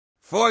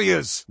For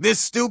years, this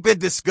stupid,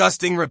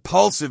 disgusting,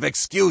 repulsive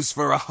excuse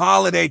for a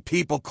holiday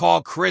people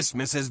call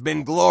Christmas has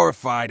been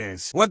glorified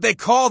as what they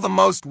call the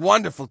most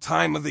wonderful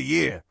time of the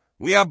year.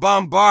 We are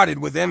bombarded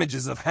with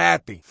images of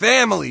happy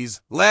families,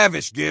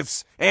 lavish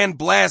gifts, and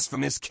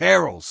blasphemous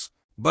carols.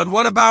 But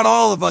what about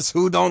all of us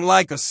who don't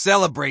like or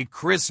celebrate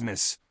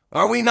Christmas?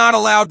 Are we not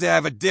allowed to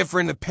have a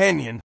different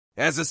opinion?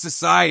 As a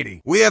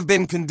society, we have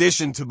been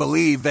conditioned to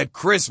believe that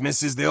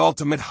Christmas is the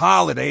ultimate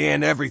holiday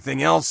and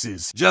everything else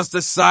is just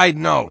a side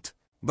note.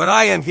 But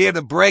I am here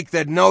to break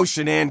that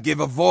notion and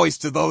give a voice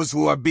to those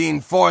who are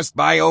being forced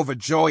by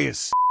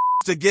overjoyous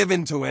to give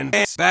into an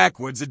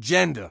backwards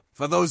agenda.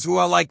 For those who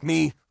are like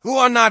me, who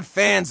are not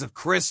fans of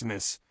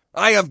Christmas,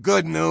 I have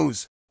good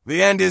news.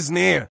 The end is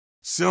near.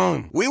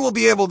 Soon, we will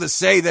be able to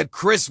say that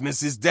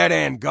Christmas is dead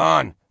and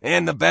gone.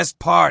 And the best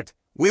part,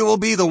 we will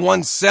be the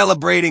ones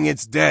celebrating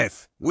its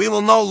death. We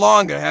will no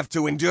longer have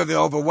to endure the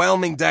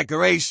overwhelming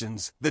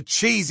decorations, the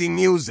cheesy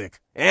music,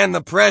 and the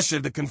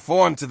pressure to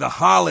conform to the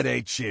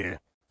holiday cheer.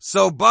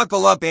 So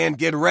buckle up and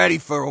get ready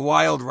for a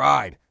wild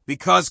ride,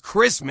 because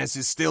Christmas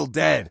is still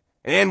dead,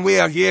 and we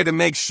are here to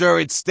make sure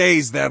it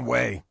stays that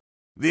way.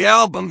 The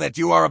album that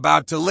you are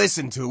about to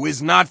listen to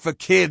is not for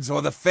kids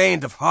or the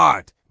faint of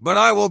heart, but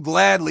I will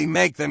gladly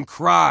make them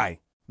cry.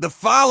 The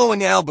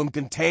following album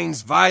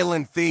contains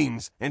violent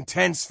themes,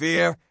 intense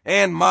fear,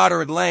 and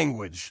moderate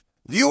language.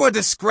 Viewer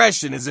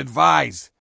discretion is advised.